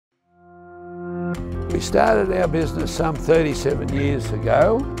We started our business some 37 years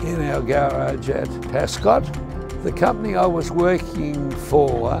ago in our garage at Tascott. The company I was working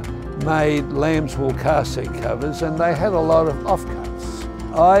for made lamb's wool car seat covers, and they had a lot of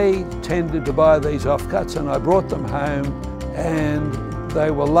offcuts. I tended to buy these offcuts and I brought them home, and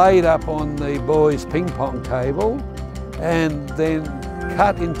they were laid up on the boys' ping pong table and then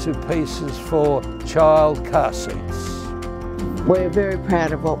cut into pieces for child car seats. We're very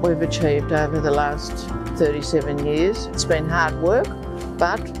proud of what we've achieved over the last 37 years. It's been hard work,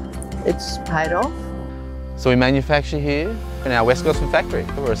 but it's paid off. So we manufacture here in our West Gosford factory.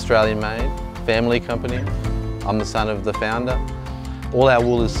 We're Australian made, family company. I'm the son of the founder. All our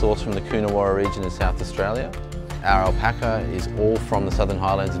wool is sourced from the Coonawarra region in South Australia. Our alpaca is all from the Southern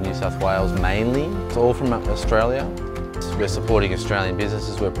Highlands of New South Wales mainly. It's all from Australia. We're supporting Australian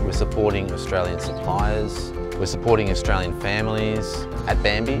businesses, we're supporting Australian suppliers, we're supporting Australian families. At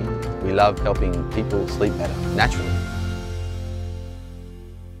Bambi, we love helping people sleep better, naturally.